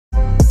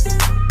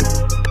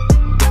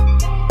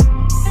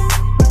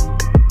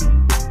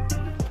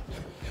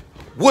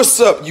What's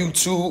up,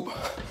 YouTube?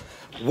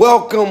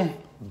 Welcome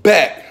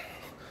back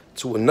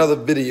to another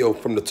video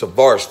from the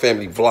Tavares'S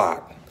family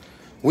vlog.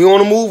 We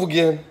on the move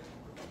again.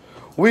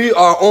 We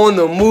are on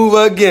the move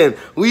again.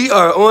 We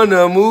are on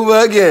the move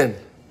again.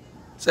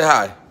 Say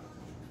hi.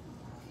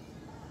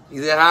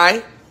 You say hi?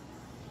 Hey,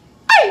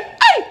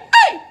 hey,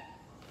 hey.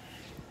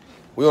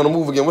 We on the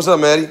move again. What's up,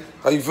 Maddie?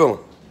 How you feeling?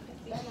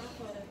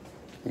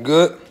 You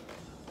good?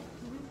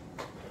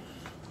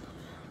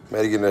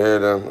 Maddie getting her hair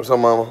done. What's up,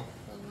 mama?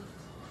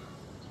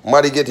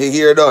 Maddie get her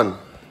hair done.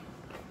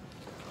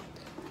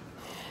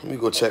 Let me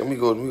go check. Let me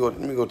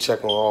go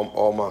check on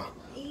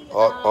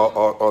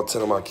all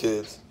 10 of my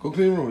kids. Go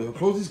clean the room, yo.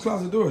 Close these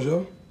closet doors,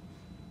 yo.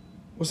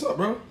 What's up,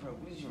 bro? Bro,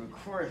 what did you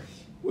record?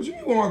 What you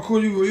mean when I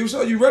call you?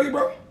 You ready,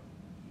 bro?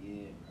 Yeah,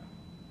 bro.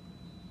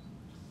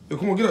 Yo,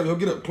 come on, get up, yo.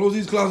 Get up. Close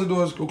these closet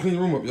doors. Go clean the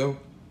room up, yo.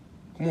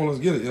 Come on, let's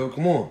get it, yo.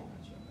 Come on. All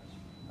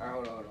right,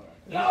 hold on.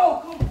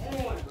 No, come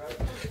on, bro.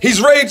 He's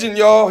raging,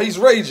 y'all. He's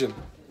raging.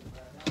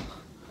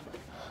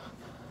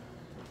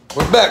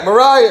 What's back,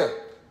 Mariah?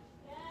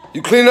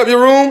 You clean up your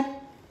room?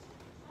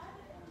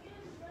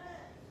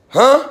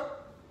 Huh?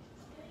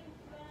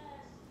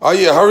 Oh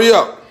yeah, hurry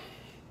up.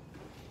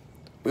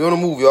 We on the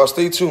move, y'all.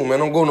 Stay tuned, man.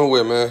 Don't go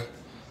nowhere, man.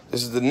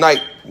 This is the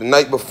night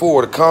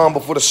before, the calm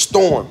before the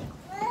storm.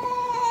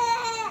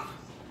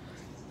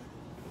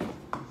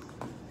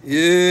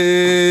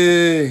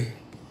 Yeah.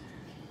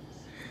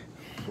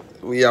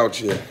 We out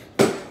here.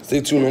 Stay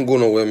tuned, don't go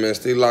nowhere, man.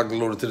 Stay locked and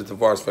loaded to the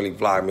Tavares'S family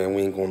vlog, man.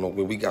 We ain't going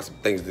nowhere. We got some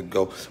things to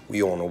go.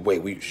 We on the way.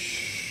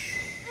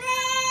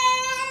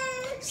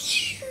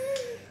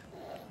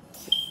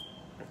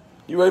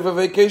 You ready for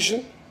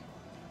vacation?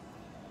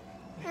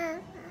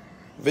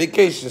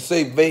 Vacation.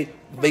 Say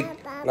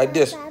like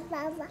this.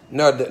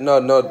 No.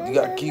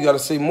 You gotta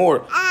say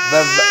more.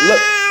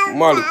 Look,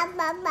 Marley.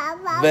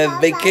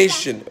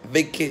 Vacation.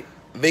 Vacation.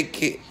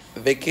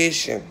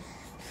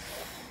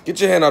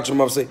 Get your hand out your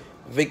mouth. Say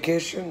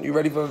vacation. You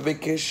ready for a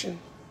vacation?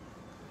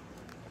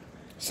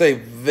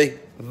 Say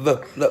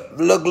look.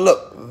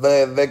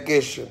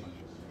 Vacation.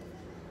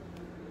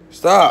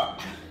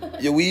 Stop.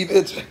 You weave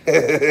it.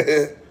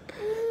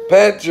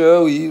 Pat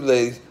your weave,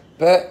 ladies.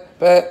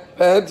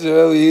 Pat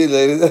your weave,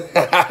 ladies.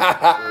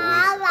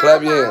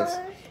 Clap your hands.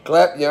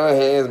 Clap your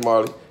hands,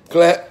 Marley.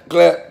 Clap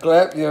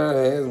your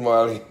hands,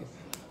 Marley.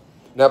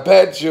 Now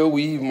pat your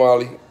weave,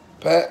 Marley.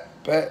 Pat.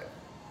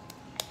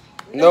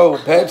 No,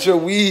 pat your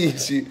weave.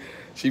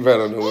 She right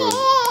on the way.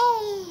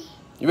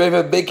 You ready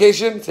for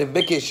vacation? Say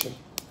vacation.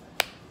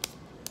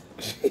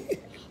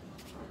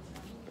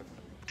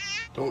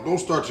 Don't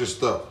start your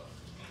stuff.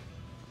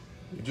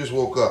 You just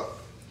woke up.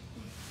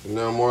 And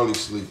now Marley's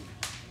asleep.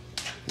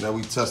 Now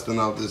we testing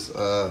out this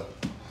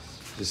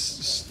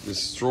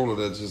stroller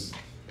that just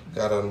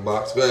got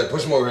unboxed. Go ahead,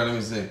 push him over here, let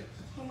me see.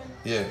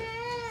 Yeah.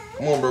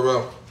 Come on,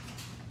 bro.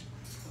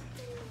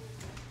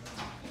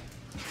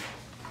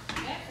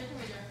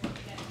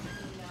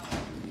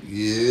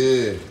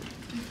 Yeah.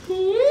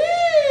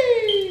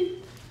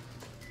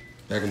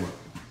 Back him up.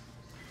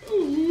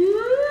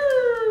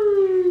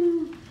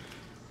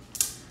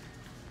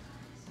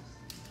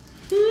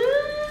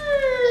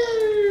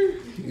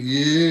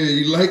 Yeah,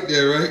 you like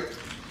that, right?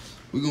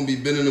 We're gonna be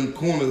bending them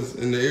corners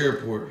in the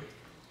airport.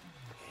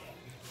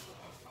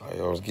 All right,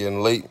 y'all, it's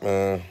getting late,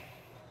 man.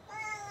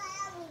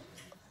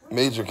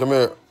 Major, come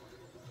here.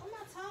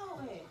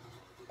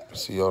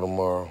 See y'all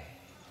tomorrow.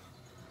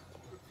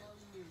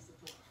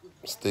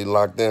 Stay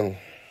locked in.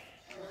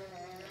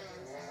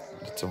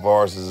 The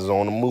Tavares'S is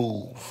on the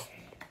move.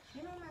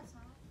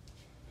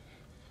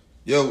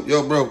 Yo,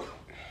 bro.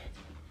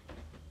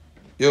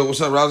 Yo,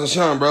 what's up? Rise and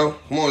shine, bro.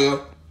 Come on,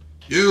 yo.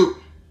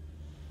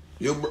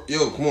 Yo,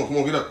 come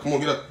on, get up. Come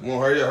on,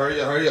 hurry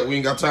up. We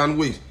ain't got time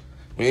to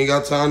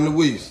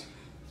waste.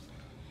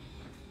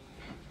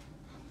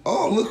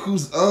 Oh, look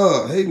who's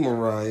up. Hey,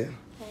 Mariah. Hey.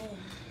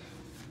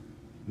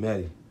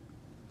 Maddie.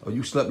 Oh,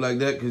 you slept like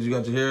that because you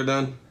got your hair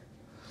done?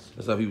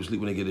 That's how people sleep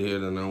when they get their hair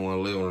done. I don't want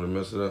to lay on it and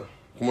mess it up.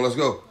 Come on, let's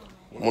go.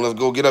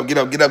 Get up.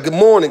 Good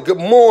morning.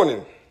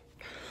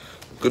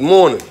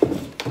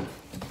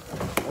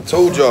 I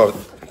told y'all,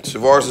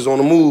 Tavares'S is on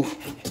the move.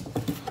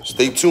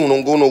 Stay tuned,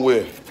 don't go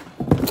nowhere.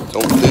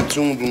 Stay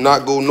tuned, do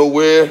not go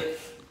nowhere.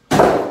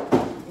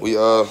 We,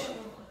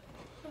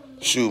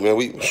 shoot, man,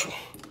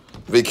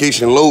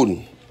 vacation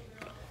loading.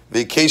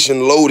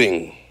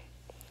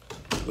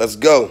 Let's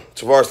go.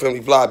 Tavares'S family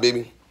vlog,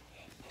 baby.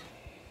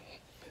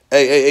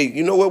 Hey,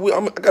 you know what? I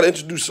gotta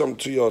introduce something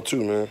to y'all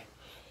too, man.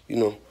 You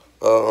know,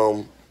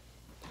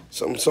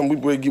 something we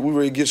ready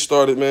to get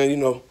started, man. You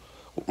know,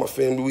 with my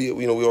family,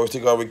 we always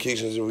take our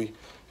vacations and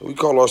we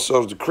call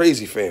ourselves the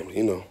Crazy family.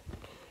 You know,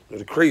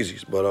 the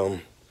Crazies. But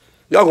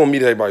y'all gonna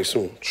meet everybody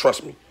soon.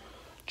 Trust me.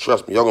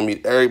 Y'all gonna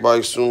meet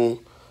everybody soon.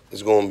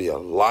 It's gonna be a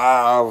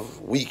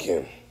live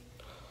weekend,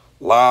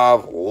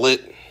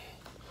 lit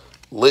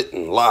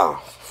and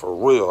live for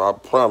real. I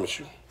promise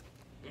you.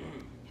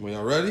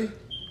 Y'all ready?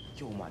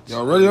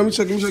 Y'all ready? Let me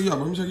check you out,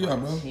 bro. My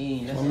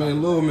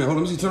man, little man. Hold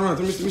on, let me see. Turn around.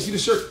 Let me see the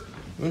shirt.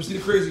 Let me see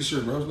the crazy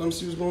shirt, bro. Let me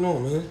see what's going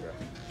on, man.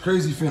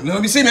 Crazy family.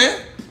 Let me see,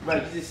 man.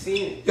 Right, you just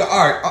seen it. Yeah,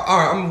 all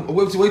right. I'm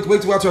wait till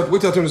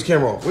I turn this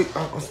camera off. Wait,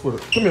 I'll put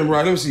it. Come here,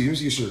 Mariah. Let me see your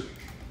shirt.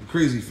 The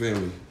Crazy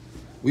family.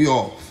 We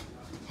off.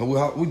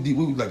 We deep.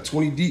 We like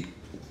 20 deep.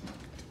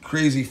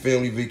 Crazy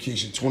family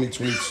vacation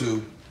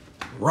 2022.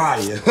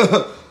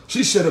 Raya.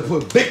 She should have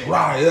put Big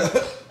Raya.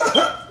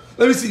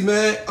 Let me see,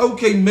 man.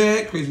 Okay,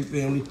 man. Crazy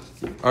family.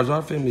 Is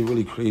our family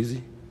really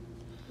crazy?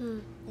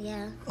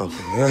 Yeah.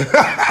 Okay,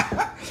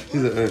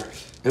 man.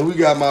 And we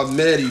got my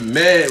Maddie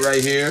Mad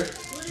right here.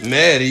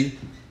 Maddie.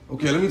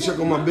 Okay, let me check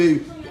on my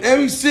baby. Let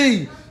me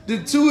see.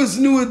 The 2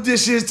 new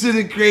additions to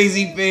the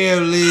Crazy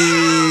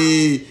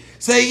family.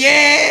 Say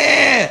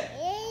yeah.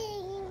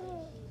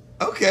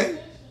 Okay.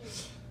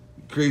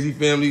 Crazy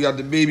family got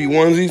the baby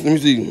onesies. Let me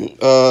see.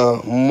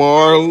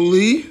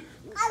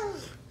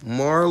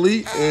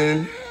 Marley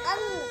and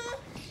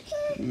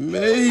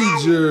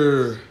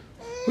Major.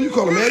 Who you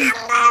calling, Maddie?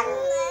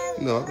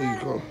 No, I think you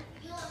call him.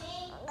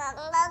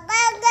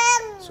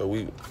 So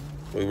we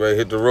ready to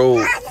hit the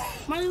road.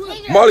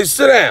 Marley,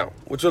 sit down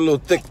with your little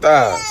thick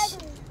thighs.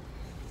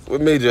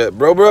 What Major at,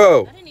 bro?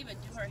 I didn't even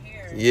do her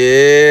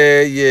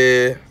hair.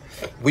 Yeah.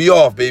 We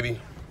off, baby.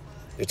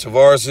 It's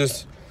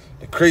Tavares'S,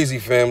 the Crazy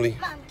family.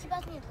 Mom, keep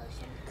asking me a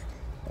question.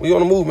 We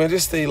on the move, man.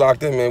 Just stay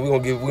locked in, man. We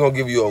gonna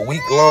give you a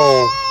week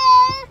long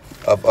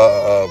of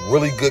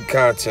really good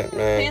content,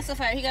 man.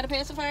 Pacifier. He got a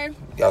pacifier?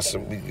 We got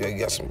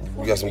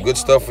some good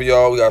stuff for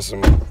y'all. We got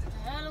some.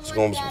 It's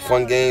gonna be some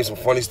fun games, some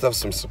funny stuff,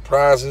 some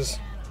surprises,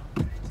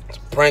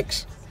 some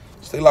pranks.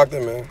 Stay locked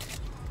in, man.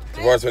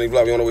 Tavares'S family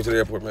vlog. We on the way to the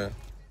airport, man.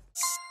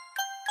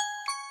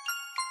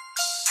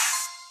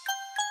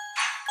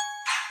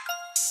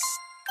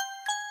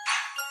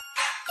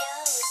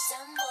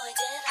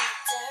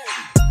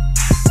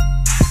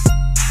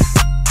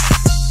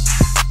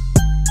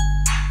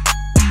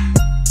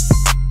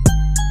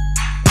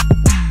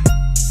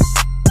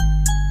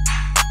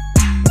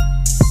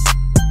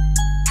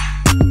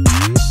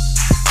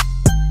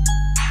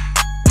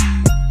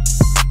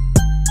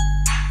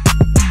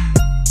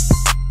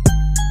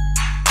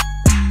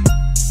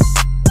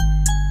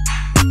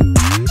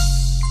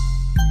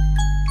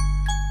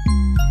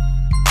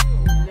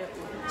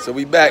 So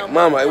we back.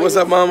 Mama, hey, what's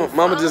up, Mama?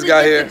 Mama just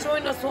got here.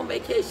 Join us on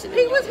vacation.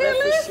 He was here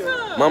last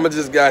time. Mama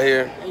just got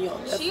here.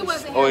 She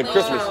wasn't Oh, here. and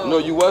Christmas. No,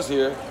 you was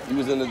here. You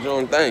was in the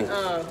joint thing.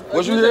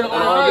 Was you here? She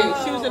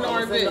was in the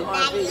R&B.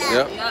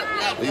 Yep.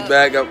 We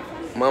back up.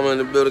 Mama in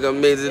the building. Got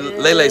amazing.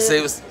 Lele, say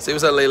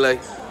what's up, Lele.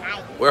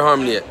 Where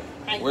Harmony at?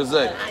 Where's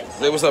Zay?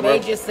 Say what's up, bro.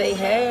 They just say,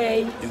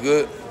 hey, You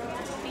good?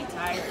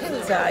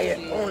 I'm tired.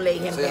 I'm gonna lay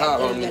him Say back. hi,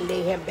 I'm homie. gonna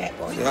lay him back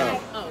on Say the hi.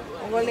 back.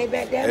 I'm gonna lay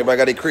back down. Everybody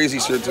got their crazy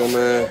shirts on,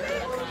 man.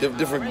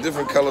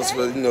 Different colors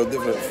for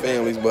different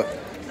families, but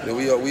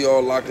we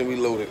all locked and we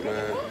loaded,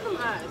 man.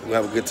 We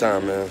have a good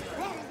time, man.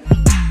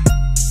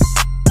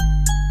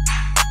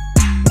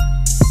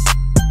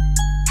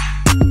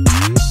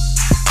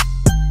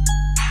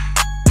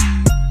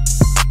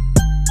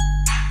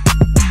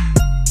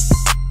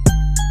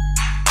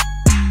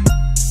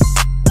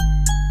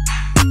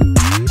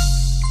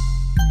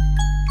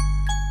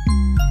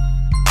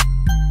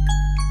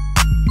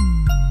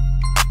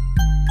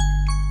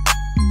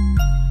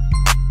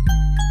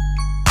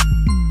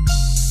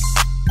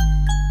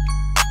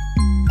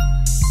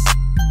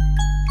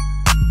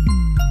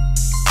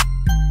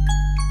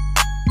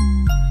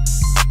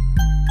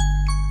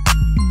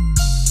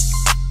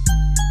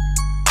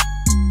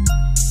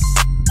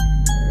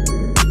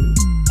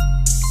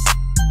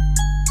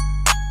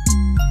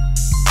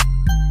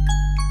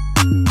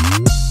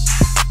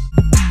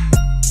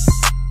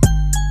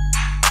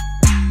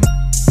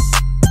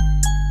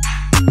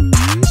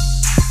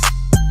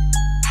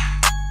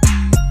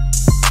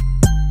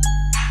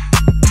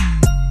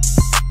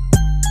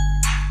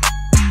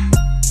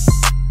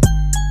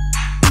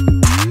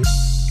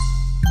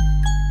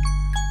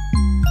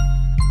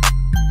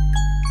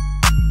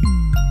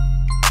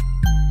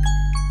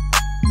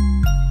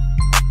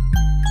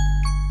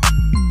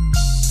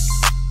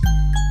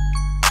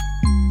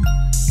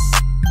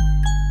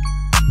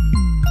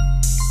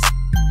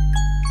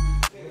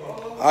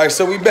 All right,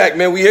 so we back,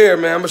 man. We here,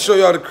 man. I'm gonna show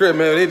y'all the crib,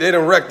 man. They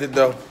done wrecked it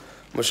though.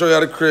 I'm gonna show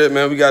y'all the crib,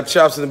 man. We got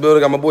Chops in the building.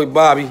 Got my boy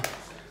Bobby.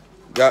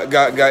 Got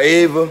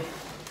Ava.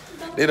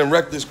 They done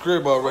wrecked this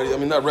crib already. I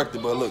mean, not wrecked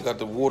it, but look, got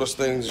the water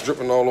stains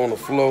dripping all on the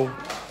floor.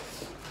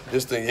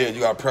 This thing here, you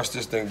gotta press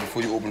this thing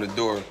before you open the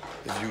door.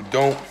 If you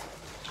don't,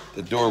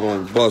 the door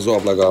gonna buzz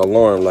off like an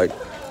alarm, like,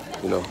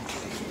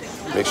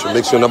 make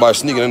sure nobody's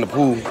sneaking in the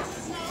pool.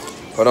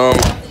 But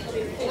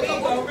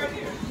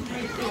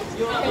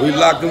we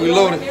locked and we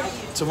loaded.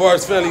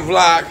 Tavares'S family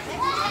vlog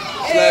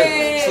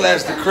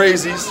slash the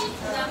Crazies.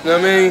 You know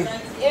what I mean?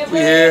 We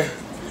here.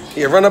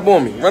 Yeah, run up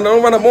on me. Don't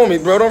run up on me,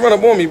 bro. Don't run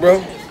up on me, bro. You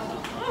know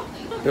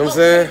what I'm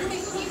saying?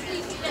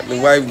 The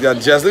wife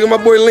got Jess. Look at my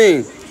boy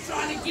Lean.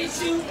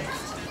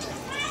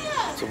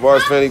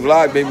 Tavares'S family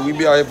vlog, baby. We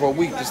be out here for a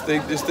week. Just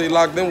stay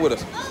locked in with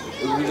us.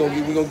 We gonna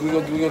give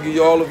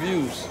you all the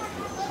views.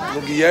 We gonna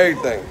give you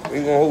everything. We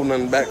ain't gonna hold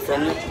nothing back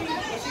from you.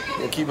 We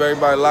gonna keep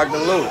everybody locked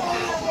and loaded.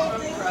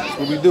 That's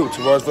what we do.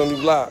 Tavares'S Family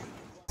Vlog.